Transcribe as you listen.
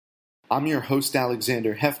I'm your host,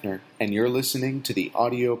 Alexander Hefner, and you're listening to the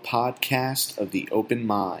audio podcast of The Open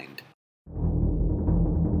Mind.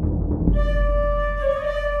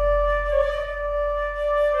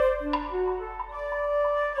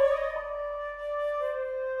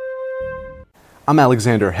 I'm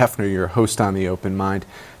Alexander Hefner, your host on The Open Mind.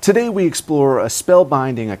 Today we explore a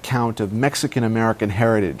spellbinding account of Mexican-American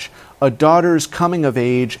heritage, a daughter's coming of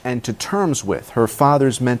age and to terms with her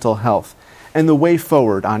father's mental health, and the way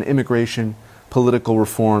forward on immigration, political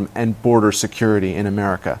reform, and border security in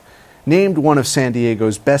America. Named one of San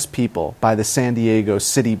Diego's best people by the San Diego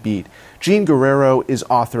City Beat, Jean Guerrero is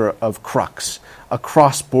author of Crux, a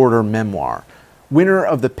cross-border memoir. Winner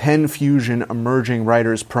of the Penn Fusion Emerging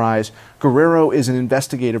Writers Prize, Guerrero is an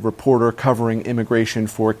investigative reporter covering immigration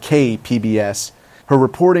for KPBS. Her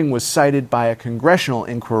reporting was cited by a congressional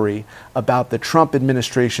inquiry about the Trump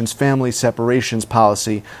administration's family separations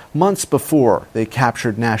policy months before they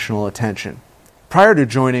captured national attention. Prior to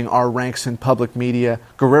joining our ranks in public media,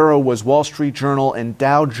 Guerrero was Wall Street Journal and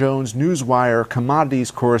Dow Jones Newswire commodities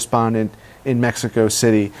correspondent in Mexico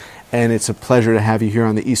City. And it's a pleasure to have you here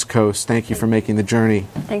on the East Coast. Thank you for making the journey.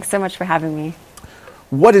 Thanks so much for having me.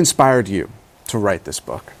 What inspired you to write this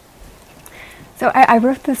book? So I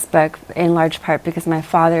wrote this book in large part because my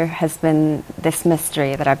father has been this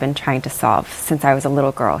mystery that I've been trying to solve since I was a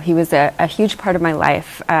little girl. He was a huge part of my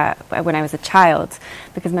life when I was a child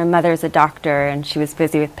because my mother is a doctor and she was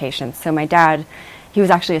busy with patients. So my dad, he was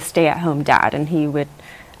actually a stay-at-home dad, and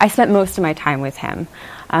I spent most of my time with him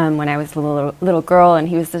when I was a little girl, and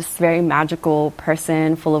he was this very magical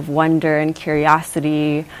person full of wonder and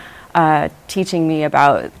curiosity, teaching me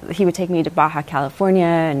he would take me to Baja California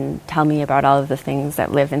and tell me about all of the things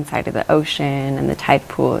that live inside of the ocean and the tide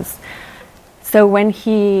pools. So when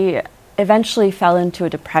he eventually fell into a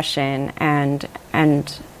depression and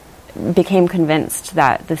became convinced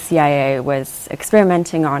that the CIA was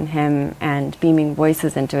experimenting on him and beaming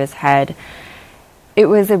voices into his head, it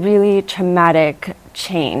was a really traumatic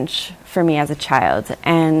change for me as a child,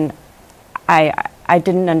 and I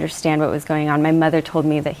didn't understand what was going on. My mother told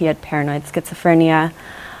me that he had paranoid schizophrenia.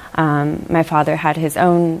 My father had his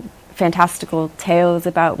own fantastical tales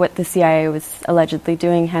about what the CIA was allegedly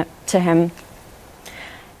doing to him.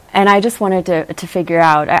 And I just wanted to figure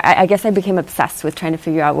out, I guess I became obsessed with trying to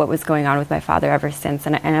figure out what was going on with my father ever since.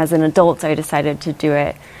 And as an adult, I decided to do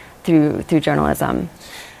it through journalism.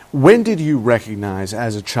 When did you recognize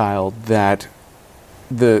as a child that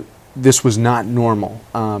this was not normal?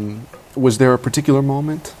 Was there a particular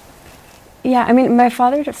moment? Yeah, I mean, my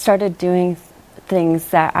father started doing things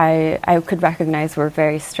that I could recognize were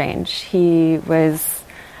very strange. He was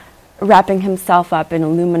wrapping himself up in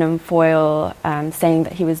aluminum foil, saying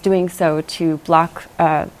that he was doing so to block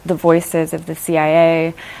the voices of the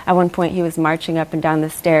CIA. At one point, he was marching up and down the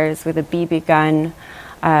stairs with a BB gun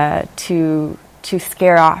to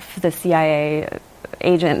scare off the CIA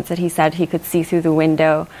agents that he said he could see through the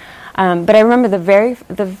window. But I remember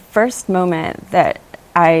the first moment that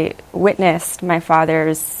I witnessed my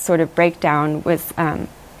father's sort of breakdown was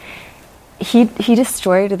he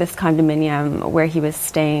destroyed this condominium where he was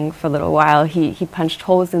staying for a little while. He punched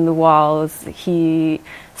holes in the walls. He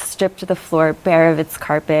stripped the floor bare of its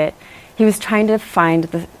carpet. He was trying to find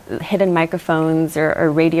the hidden microphones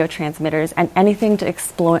or radio transmitters and anything to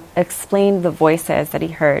explain the voices that he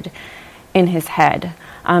heard in his head.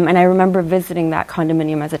 And I remember visiting that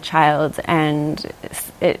condominium as a child, and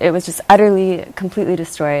it was just utterly, completely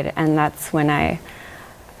destroyed. And that's when I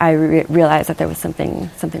realized that there was something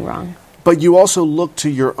wrong. But you also looked to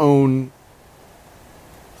your own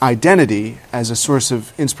identity as a source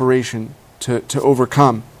of inspiration to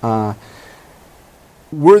overcome.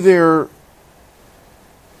 Were there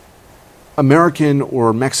American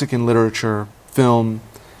or Mexican literature, film,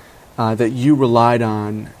 that you relied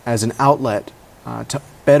on as an outlet to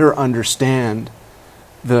better understand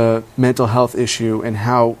the mental health issue and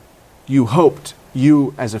how you hoped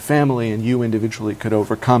you as a family and you individually could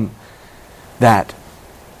overcome that?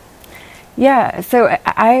 Yeah, so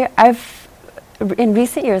I've in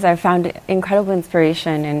recent years I've found incredible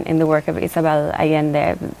inspiration in the work of Isabel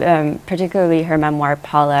Allende, particularly her memoir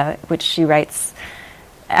Paula, which she writes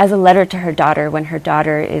as a letter to her daughter when her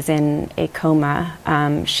daughter is in a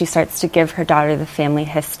coma. She starts to give her daughter the family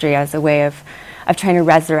history as a way of trying to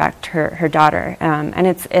resurrect her daughter, and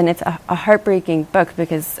it's a heartbreaking book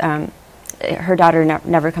because her daughter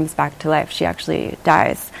never comes back to life. She actually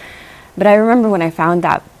dies. But I remember when I found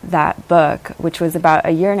that book, which was about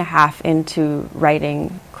a year and a half into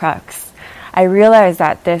writing Crux, I realized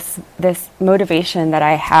that this motivation that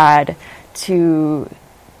I had to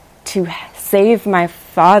save my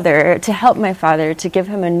father, to help my father, to give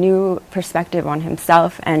him a new perspective on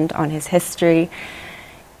himself and on his history.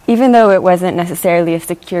 Even though it wasn't necessarily a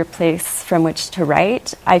secure place from which to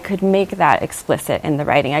write, I could make that explicit in the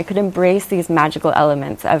writing. I could embrace these magical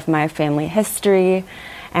elements of my family history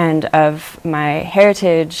and of my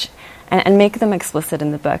heritage and make them explicit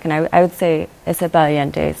in the book. And I would say Isabel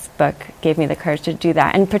Allende's book gave me the courage to do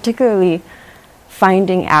that, and particularly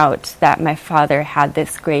finding out that my father had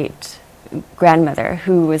this great grandmother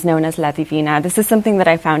who was known as La Divina. This is something that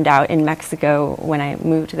I found out in Mexico when I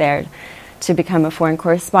moved there to become a foreign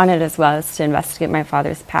correspondent, as well as to investigate my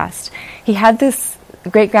father's past. He had this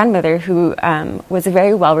great-grandmother who was a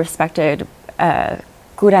very well-respected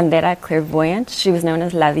curandera, clairvoyant. She was known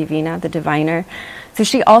as La Divina, the diviner. So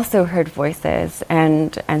she also heard voices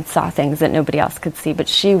and saw things that nobody else could see, but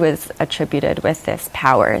she was attributed with this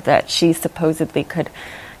power that she supposedly could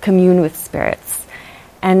commune with spirits.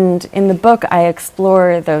 And in the book, I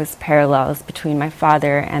explore those parallels between my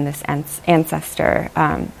father and this ancestor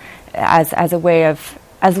as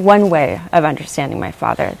one way of understanding my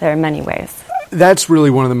father. There are many ways. That's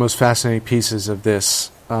really one of the most fascinating pieces of this.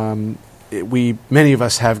 Many of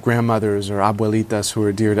us have grandmothers or abuelitas who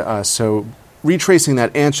are dear to us. So retracing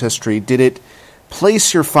that ancestry, did it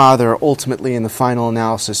place your father ultimately in the final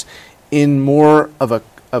analysis in more of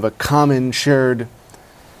a common shared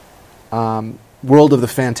world of the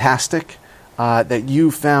fantastic that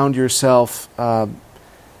you found yourself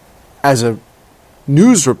as a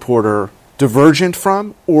news reporter divergent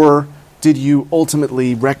from, or did you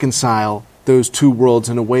ultimately reconcile those two worlds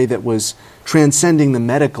in a way that was transcending the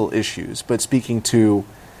medical issues, but speaking to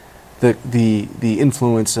the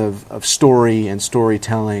influence of story and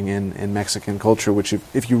storytelling in Mexican culture, which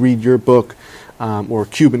if you read your book, or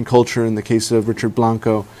Cuban culture in the case of Richard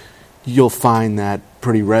Blanco, you'll find that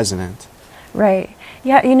pretty resonant. Right.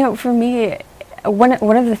 Yeah, for me,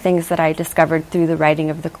 one of the things that I discovered through the writing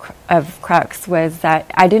of Crux was that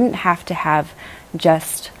I didn't have to have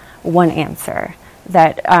just one answer.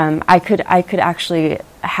 That I could actually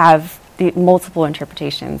have the multiple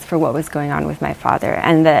interpretations for what was going on with my father,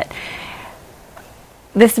 and that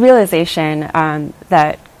this realization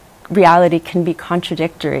that reality can be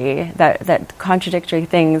contradictory, that contradictory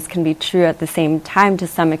things can be true at the same time to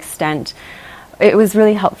some extent. It was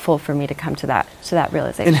really helpful for me to come to that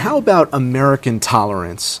realization. And how about American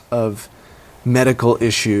tolerance of medical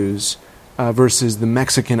issues versus the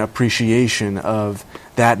Mexican appreciation of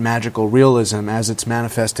that magical realism as it's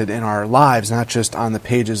manifested in our lives, not just on the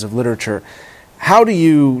pages of literature? How do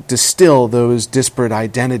you distill those disparate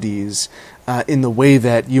identities in the way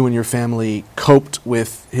that you and your family coped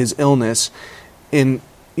with his illness, in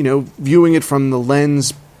viewing it from the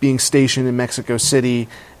lens being stationed in Mexico City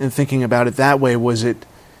and thinking about it that way? Was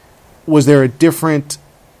there a different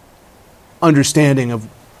understanding of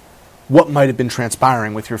what might have been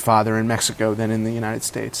transpiring with your father in Mexico than in the United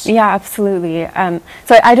States? Yeah, absolutely.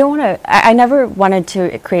 So I never wanted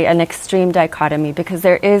to create an extreme dichotomy, because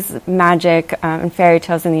there is magic and fairy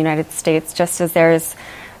tales in the United States, just as there is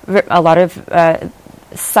a lot of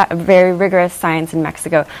very rigorous science in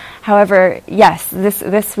Mexico. However, yes,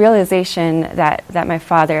 this realization that my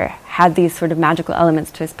father had these sort of magical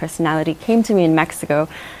elements to his personality came to me in Mexico,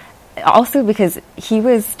 also because he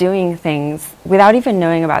was doing things without even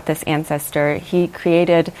knowing about this ancestor. He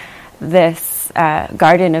created this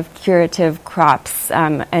garden of curative crops,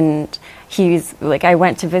 and he's like, I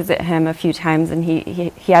went to visit him a few times, and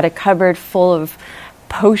he had a cupboard full of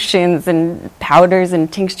potions and powders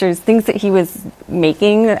and tinctures, things that he was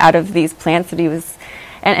making out of these plants that he was,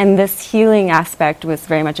 and this healing aspect was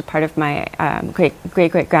very much a part of my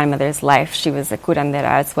great grandmother's life. She was a curandera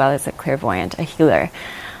as well as a clairvoyant, a healer.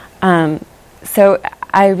 So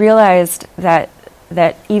I realized that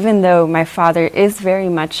even though my father is very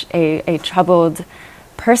much a troubled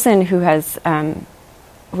person who has,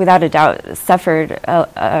 without a doubt, suffered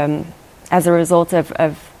as a result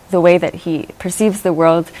of the way that he perceives the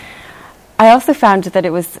world, I also found that it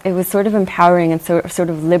was sort of empowering and sort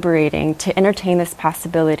of liberating to entertain this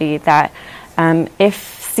possibility that if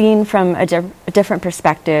seen from a different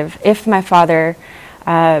perspective, if my father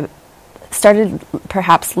started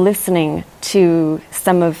perhaps listening to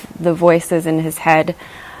some of the voices in his head,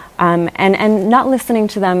 and not listening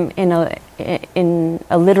to them in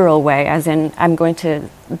a literal way, as in I'm going to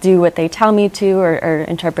do what they tell me to or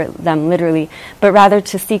interpret them literally, but rather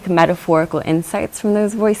to seek metaphorical insights from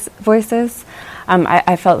those voices.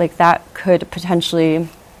 I felt like that could potentially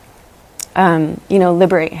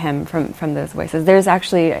liberate him from those voices. There's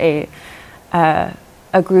actually a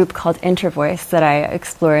a group called Intervoice that I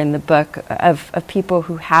explore in the book of people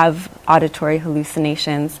who have auditory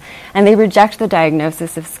hallucinations, and they reject the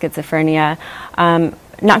diagnosis of schizophrenia.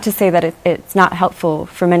 Not to say that it's not helpful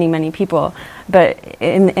for many, many people, but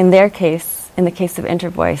in their case, in the case of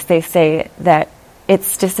Intervoice, they say that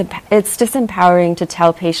it's disempowering to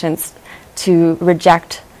tell patients to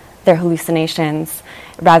reject their hallucinations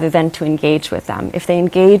rather than to engage with them. If they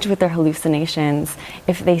engage with their hallucinations,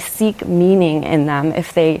 if they seek meaning in them,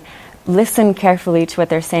 if they listen carefully to what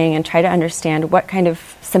they're saying and try to understand what kind of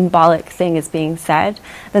symbolic thing is being said,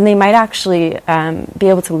 then they might actually be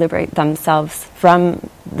able to liberate themselves from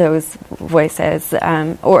those voices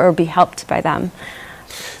or be helped by them.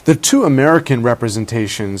 The two American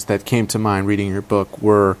representations that came to mind reading your book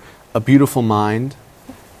were A Beautiful Mind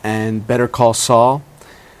and Better Call Saul.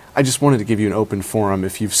 I just wanted to give you an open forum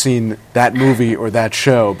if you've seen that movie or that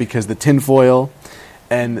show, because the tinfoil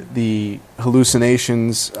and the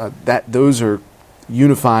hallucinations, those are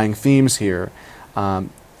unifying themes here.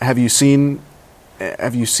 Have you seen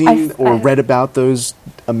or read about those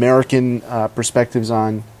American perspectives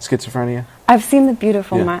on schizophrenia? I've seen The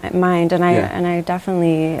Beautiful Mind, and I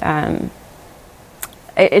definitely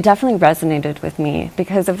it definitely resonated with me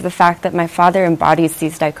because of the fact that my father embodies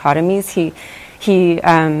these dichotomies. He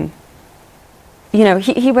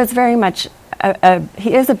was very much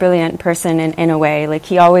he is a brilliant person in a way. Like,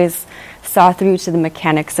 he always saw through to the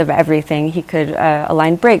mechanics of everything. He could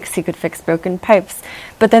align brakes, he could fix broken pipes.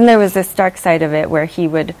 But then there was this dark side of it where he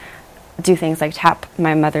would do things like tap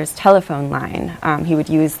my mother's telephone line. He would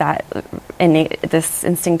use this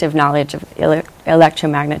instinctive knowledge of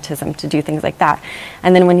electromagnetism to do things like that.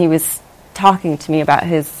 And then when he was talking to me about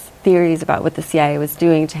his theories about what the CIA was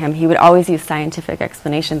doing to him, he would always use scientific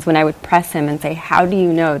explanations. When I would press him and say, how do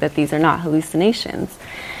you know that these are not hallucinations?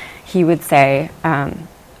 He would say,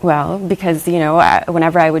 well, because,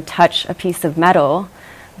 whenever I would touch a piece of metal,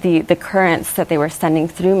 the currents that they were sending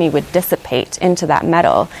through me would dissipate into that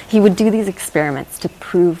metal. He would do these experiments to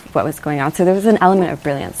prove what was going on. So there was an element of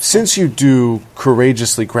brilliance. Since you do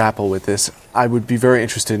courageously grapple with this, I would be very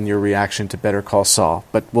interested in your reaction to Better Call Saul,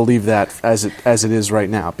 but we'll leave that as it is right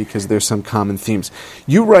now because there's some common themes.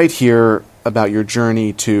 You write here about your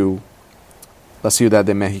journey to La Ciudad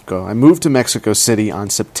de Mexico. I moved to Mexico City on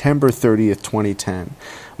September 30th, 2010.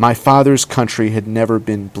 My father's country had never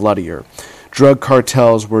been bloodier. Drug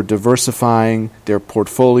cartels were diversifying their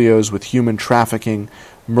portfolios with human trafficking,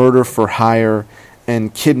 murder for hire,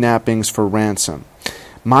 and kidnappings for ransom.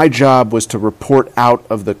 My job was to report out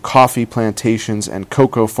of the coffee plantations and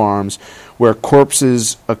cocoa farms where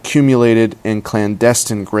corpses accumulated in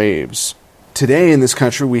clandestine graves. Today in this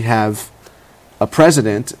country we have a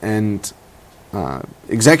president and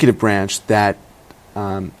executive branch that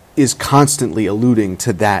is constantly alluding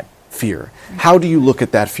to that fear. How do you look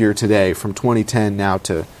at that fear today from 2010 now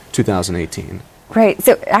to 2018? Right.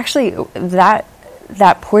 So actually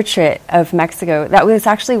that portrait of Mexico, that was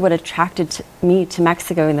actually what attracted me to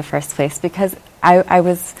Mexico in the first place, because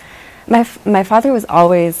my father was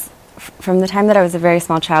always, from the time that I was a very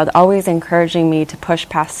small child, always encouraging me to push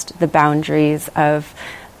past the boundaries of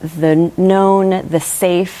the known, the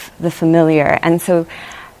safe, the familiar. And so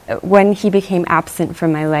when he became absent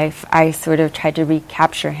from my life, I sort of tried to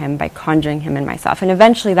recapture him by conjuring him in myself. And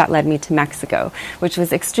eventually that led me to Mexico, which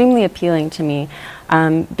was extremely appealing to me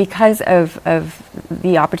because of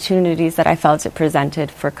the opportunities that I felt it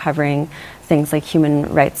presented for covering things like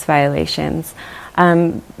human rights violations.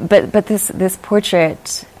 But this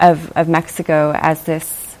portrait of Mexico as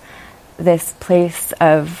this place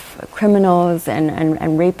of criminals and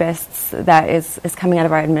rapists that is coming out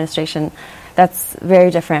of our administration, that's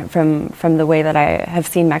very different from the way that I have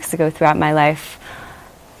seen Mexico throughout my life.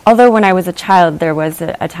 Although when I was a child, there was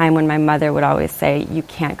a time when my mother would always say, you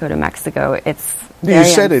can't go to Mexico, it's very unsafe.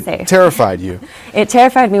 You said it terrified you. It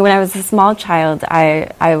terrified me. When I was a small child,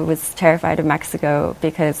 I was terrified of Mexico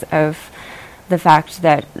because of the fact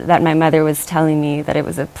that my mother was telling me that it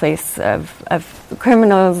was a place of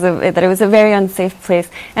criminals, that it was a very unsafe place,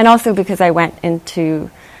 and also because I went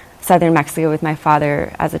into southern Mexico with my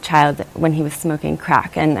father as a child when he was smoking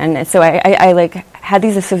crack. And so I had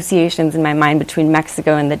these associations in my mind between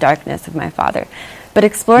Mexico and the darkness of my father. But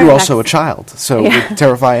exploring You're also a child, so it would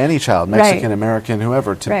terrify any child, Mexican, right, American,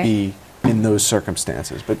 whoever, to right, be in those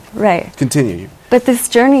circumstances. But right, continue. But this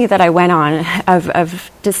journey that I went on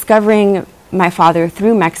of discovering my father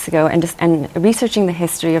through Mexico and researching the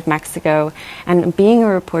history of Mexico and being a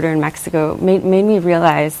reporter in Mexico made me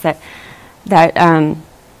realize that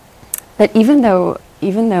even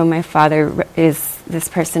though my father is this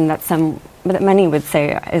person that many would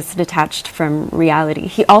say is detached from reality,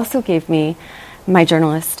 he also gave me my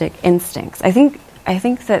journalistic instincts. I think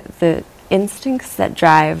that the instincts that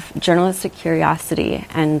drive journalistic curiosity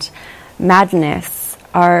and madness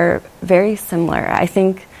are very similar. I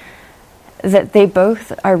think that they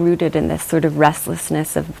both are rooted in this sort of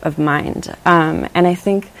restlessness of mind. And I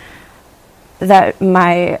think that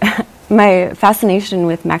my fascination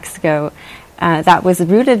with Mexico, that was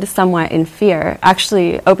rooted somewhat in fear,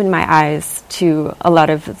 actually opened my eyes to a lot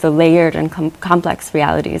of the layered and complex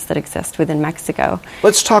realities that exist within Mexico.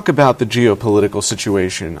 Let's talk about the geopolitical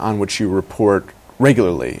situation on which you report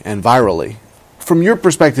regularly and virally. From your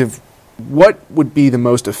perspective, what would be the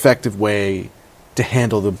most effective way to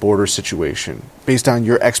handle the border situation, based on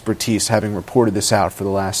your expertise having reported this out for the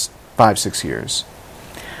last 5-6 years?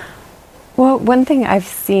 Well, one thing I've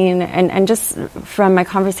seen, and just from my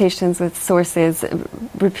conversations with sources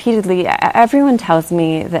repeatedly, everyone tells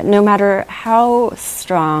me that no matter how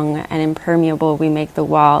strong and impermeable we make the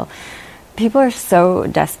wall, people are so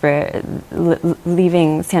desperate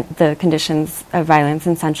leaving the conditions of violence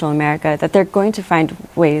in Central America that they're going to find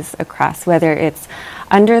ways across, whether it's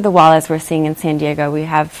under the wall, as we're seeing in San Diego. We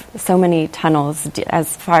have so many tunnels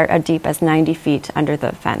as deep as 90 feet under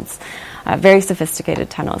the fence. Very sophisticated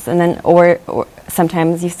tunnels. And then, or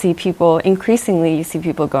sometimes you see people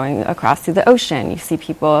going across through the ocean. You see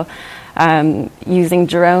people using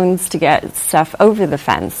drones to get stuff over the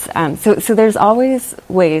fence. So there's always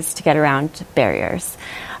ways to get around barriers.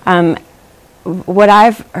 What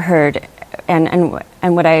I've heard and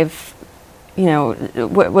what I've,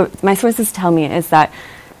 what my sources tell me is that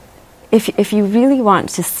if you really want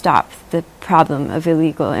to stop the problem of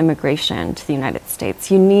illegal immigration to the United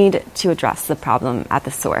States, you need to address the problem at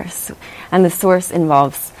the source. And the source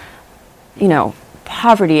involves,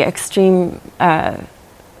 poverty, extreme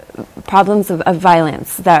problems of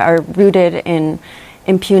violence that are rooted in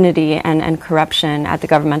impunity and corruption at the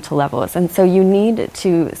governmental levels. And so you need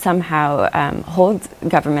to somehow hold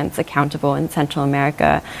governments accountable in Central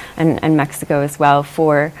America and Mexico as well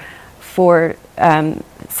for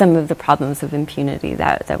some of the problems of impunity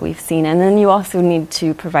that we've seen. And then you also need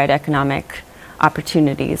to provide economic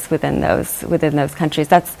opportunities within those countries.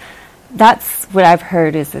 That's what I've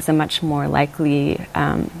heard is a much more likely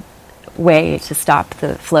way to stop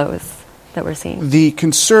the flows that we're seeing. The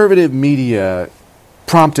conservative media,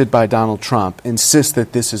 prompted by Donald Trump, insists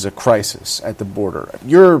that this is a crisis at the border.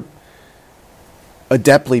 You're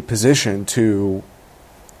adeptly positioned to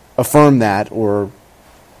affirm that or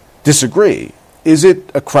disagree. Is it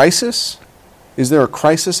a crisis? Is there a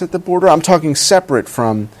crisis at the border? I'm talking separate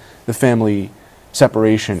from the family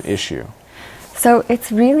separation issue. So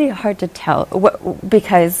it's really hard to tell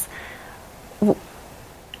because,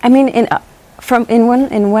 I mean, from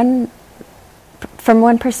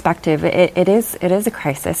one perspective, it is a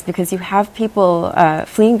crisis because you have people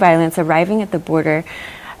fleeing violence, arriving at the border,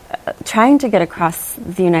 trying to get across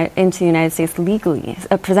into the United States legally,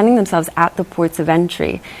 presenting themselves at the ports of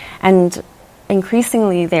entry, and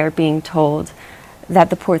increasingly they're being told that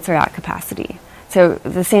the ports are at capacity. So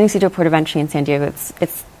the San Ysidro Port of Entry in San Diego,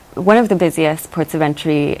 it's one of the busiest ports of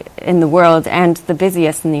entry in the world and the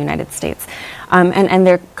busiest in the United States. And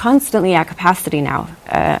they're constantly at capacity now.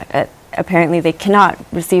 Apparently they cannot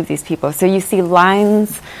receive these people. So you see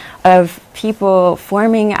lines of people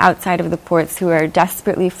forming outside of the ports who are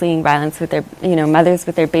desperately fleeing violence with their, mothers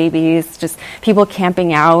with their babies, just people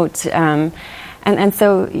camping out. And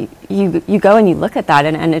so you go and you look at that,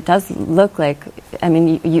 and it does look like, I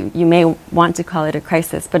mean, you may want to call it a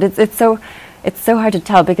crisis, but it's so hard to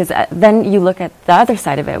tell because then you look at the other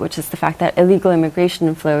side of it, which is the fact that illegal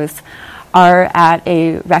immigration flows are at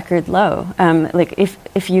a record low. Like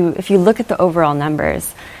if you look at the overall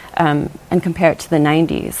numbers and compare it to the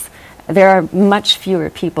 90s, there are much fewer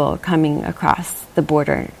people coming across the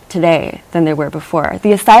border today than there were before.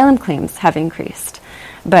 The asylum claims have increased.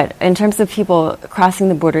 But in terms of people crossing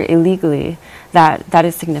the border illegally, that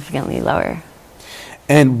is significantly lower.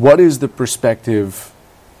 And what is the perspective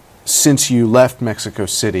since you left Mexico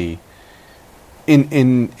City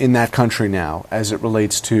in that country now as it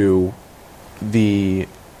relates to the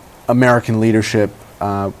American leadership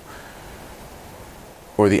or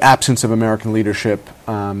the absence of American leadership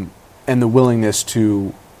and the willingness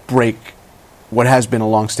to break what has been a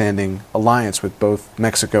longstanding alliance with both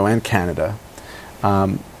Mexico and Canada?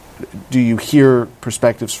 Do you hear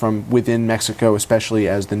perspectives from within Mexico, especially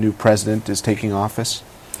as the new president is taking office?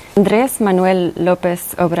 Andrés Manuel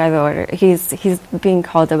López Obrador, he's being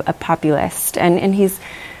called a populist, and he's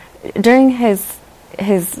during his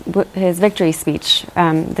victory speech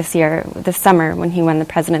this summer when he won the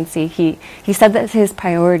presidency, he said that his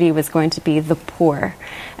priority was going to be the poor,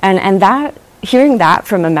 and that hearing that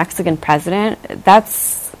from a Mexican president,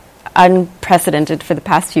 that's unprecedented for the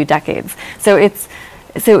past few decades. So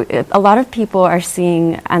a lot of people are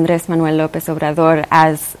seeing Andrés Manuel López Obrador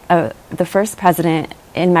as the first president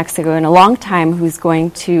in Mexico in a long time who's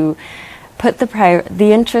going to put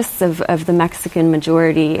the interests of the Mexican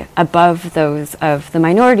majority above those of the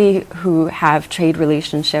minority who have trade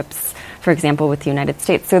relationships, for example, with the United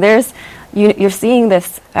States. So you're seeing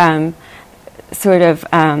this sort of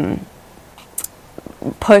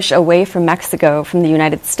push away from Mexico, from the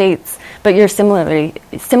United States, but you're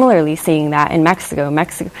similarly seeing that in Mexico.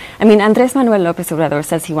 I mean, Andrés Manuel López Obrador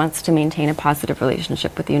says he wants to maintain a positive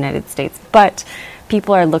relationship with the United States, but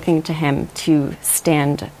people are looking to him to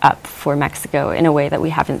stand up for Mexico in a way that we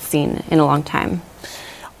haven't seen in a long time.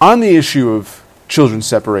 On the issue of children's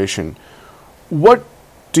separation, what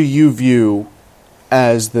do you view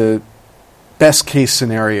as the best case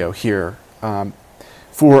scenario here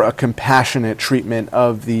for a compassionate treatment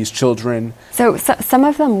of these children? So some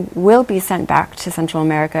of them will be sent back to Central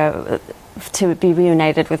America to be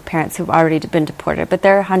reunited with parents who've already been deported, but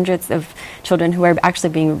there are hundreds of children who are actually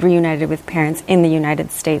being reunited with parents in the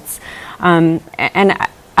United States. And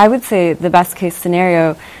I would say the best case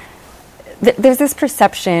scenario, there's this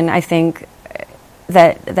perception, I think,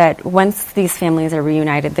 that once these families are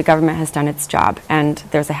reunited, the government has done its job and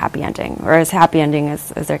there's a happy ending, or as happy ending as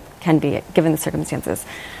there can be given the circumstances.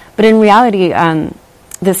 But in reality,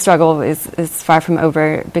 this struggle is far from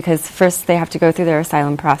over, because first they have to go through their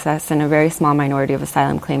asylum process, and a very small minority of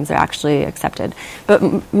asylum claims are actually accepted.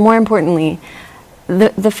 But more importantly,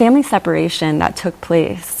 the family separation that took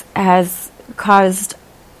place has caused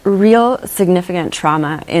real significant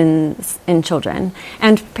trauma in children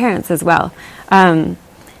and parents as well.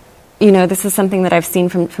 This is something that I've seen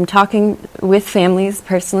from talking with families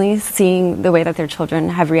personally, seeing the way that their children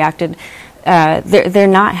have reacted. They're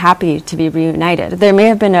not happy to be reunited. There may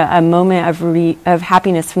have been a moment of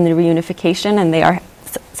happiness from the reunification, and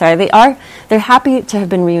they're happy to have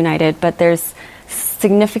been reunited, but there's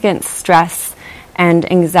significant stress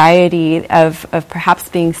and anxiety of perhaps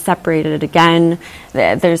being separated again.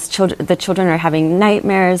 The children are having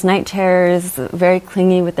nightmares, night terrors, very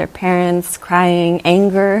clingy with their parents, crying,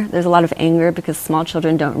 anger. There's a lot of anger because small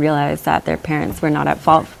children don't realize that their parents were not at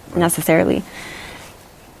fault necessarily.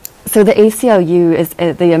 So the ACLU, is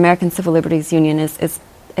the American Civil Liberties Union, is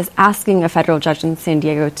asking a federal judge in San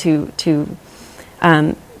Diego to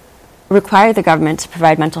require the government to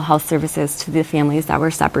provide mental health services to the families that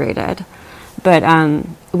were separated. But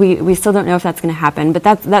we still don't know if that's going to happen. But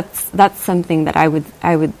that's something that I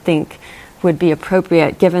would think would be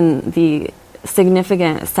appropriate, given the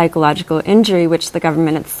significant psychological injury which the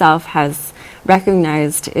government itself has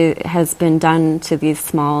recognized it has been done to these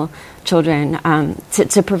small children,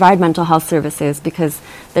 to provide mental health services, because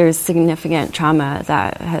there's significant trauma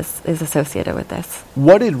that is associated with this.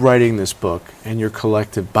 What did writing this book and your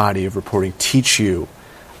collective body of reporting teach you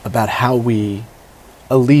about how we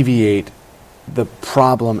alleviate the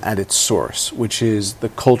problem at its source, which is the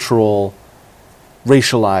cultural,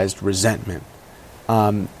 racialized resentment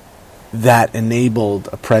that enabled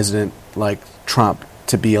a president like Trump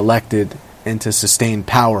to be elected and to sustain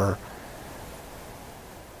power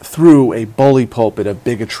through a bully pulpit of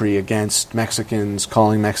bigotry against Mexicans,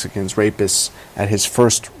 calling Mexicans rapists at his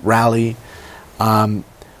first rally?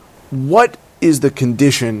 What is the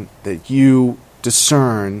condition that you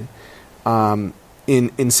discern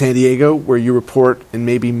in San Diego, where you report, and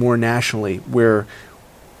maybe more nationally, where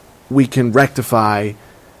we can rectify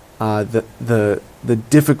the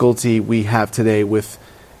difficulty we have today with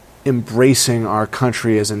embracing our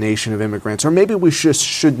country as a nation of immigrants? Or maybe we just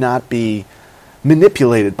should not be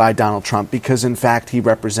manipulated by Donald Trump, because in fact he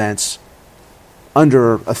represents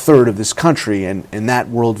under a third of this country, and that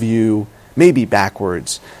worldview may be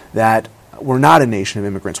backwards, that we're not a nation of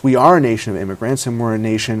immigrants. We are a nation of immigrants, and we're a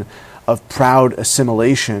nation of proud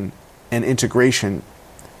assimilation and integration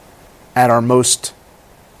at our most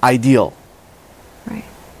ideal. Right.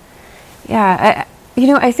 Yeah,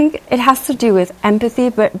 I think it has to do with empathy,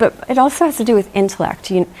 but it also has to do with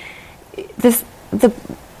intellect.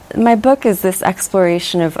 My book is this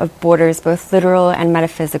exploration of borders, both literal and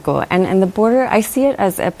metaphysical. And the border, I see it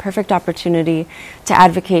as a perfect opportunity to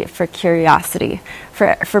advocate for curiosity,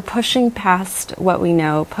 for pushing past what we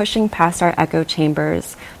know, pushing past our echo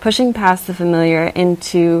chambers, pushing past the familiar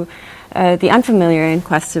into the unfamiliar in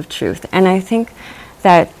quest of truth. And I think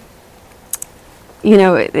that,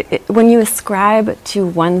 when you ascribe to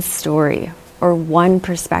one story or one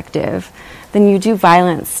perspective, then you do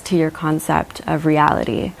violence to your concept of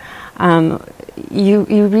reality.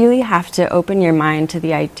 You really have to open your mind to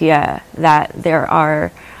the idea that there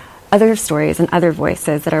are other stories and other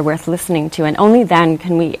voices that are worth listening to. And only then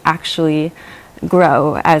can we actually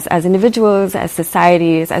grow as individuals, as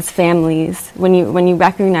societies, as families. When you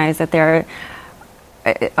recognize that that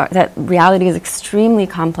reality is extremely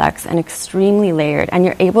complex and extremely layered, and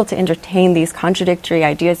you're able to entertain these contradictory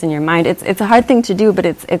ideas in your mind. It's a hard thing to do, but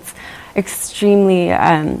it's extremely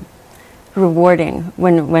rewarding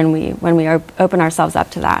when we open ourselves up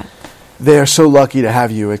to that. They are so lucky to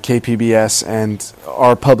have you at KPBS and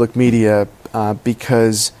our public media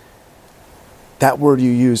because that word you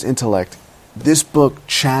use, intellect, this book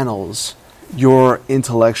channels your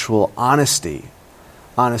intellectual honesty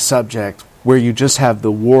on a subject where you just have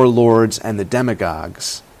the warlords and the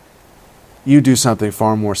demagogues. You do something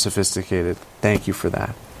far more sophisticated. Thank you for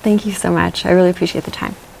that. Thank you so much. I really appreciate the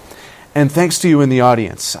time. And thanks to you in the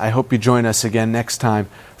audience. I hope you join us again next time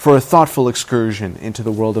for a thoughtful excursion into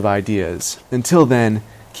the world of ideas. Until then,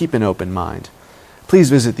 keep an open mind. Please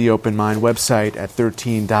visit the Open Mind website at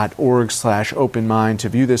 13.org/openmind to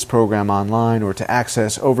view this program online or to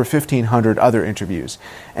access over 1,500 other interviews.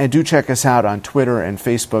 And do check us out on Twitter and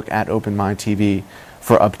Facebook at Open Mind TV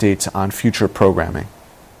for updates on future programming.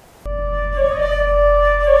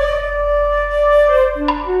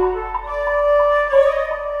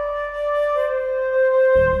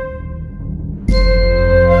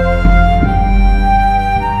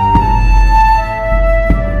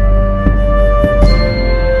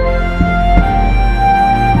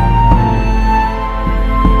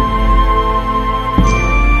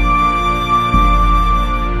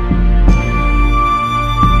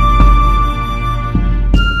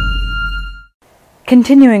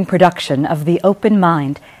 Continuing production of The Open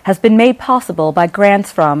Mind has been made possible by grants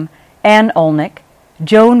from Ann Olnick,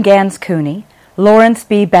 Joan Gans Cooney, Lawrence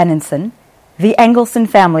B. Benenson, the Engelson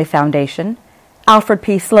Family Foundation, Alfred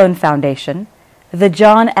P. Sloan Foundation, the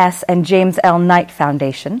John S. and James L. Knight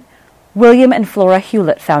Foundation, William and Flora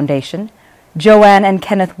Hewlett Foundation, Joanne and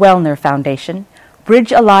Kenneth Wellner Foundation,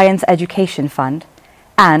 Bridge Alliance Education Fund,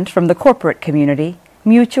 and from the corporate community,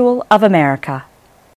 Mutual of America.